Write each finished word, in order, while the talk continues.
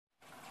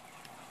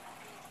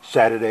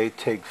Saturday,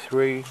 take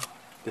three.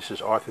 This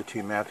is Arthur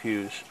T.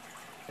 Matthews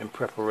in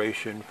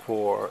preparation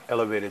for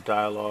Elevated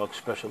Dialogue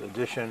Special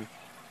Edition.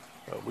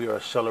 We are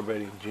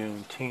celebrating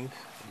Juneteenth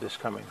this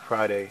coming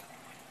Friday,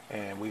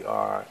 and we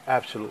are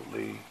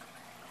absolutely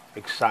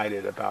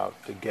excited about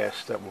the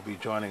guests that will be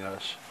joining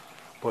us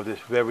for this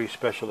very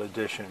special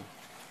edition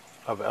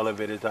of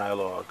Elevated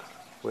Dialogue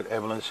with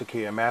Evelyn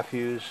Sakia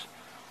Matthews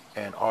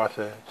and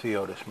Arthur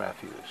Theotis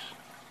Matthews,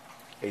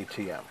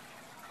 ATM.